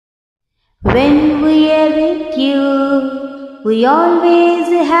When we are with you, we always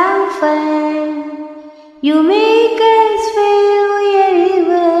have fun. You make us feel we are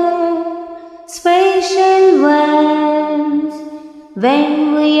even special ones.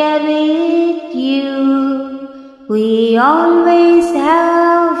 When we are with you, we always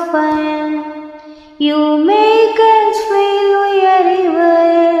have fun. You make us feel we are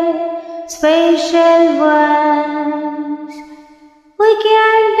even special ones. We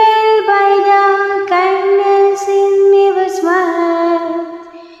can tell by the kindness in your smile.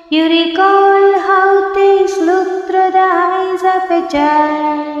 You recall how things look through the eyes of a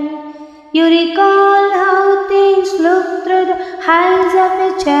child. You recall how things look through the eyes of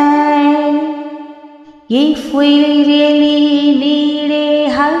a child. If we really need a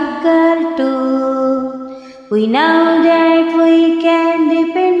hug or two, we know that we can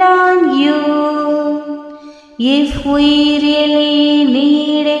depend on you. If we really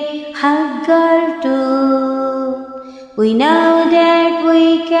need a hug or two, we know that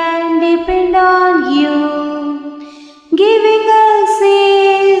we can depend on you. Giving us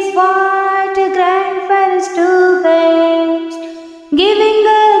is what grandparents do best. Giving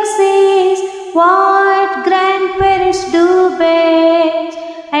us is what grandparents do best.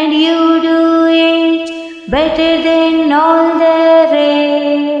 And you do it better than all the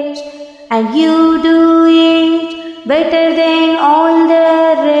rest. And you do it better than all the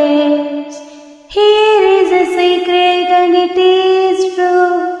rest. Here is a secret and it is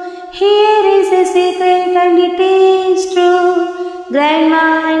true. Here is a secret and it is true. Grandma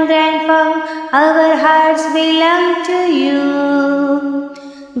and Grandpa, our hearts belong to you.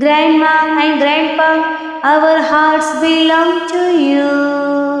 Grandma and Grandpa, our hearts belong to you.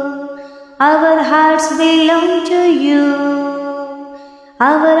 Our hearts belong to you.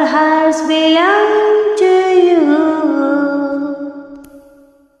 Our hearts belong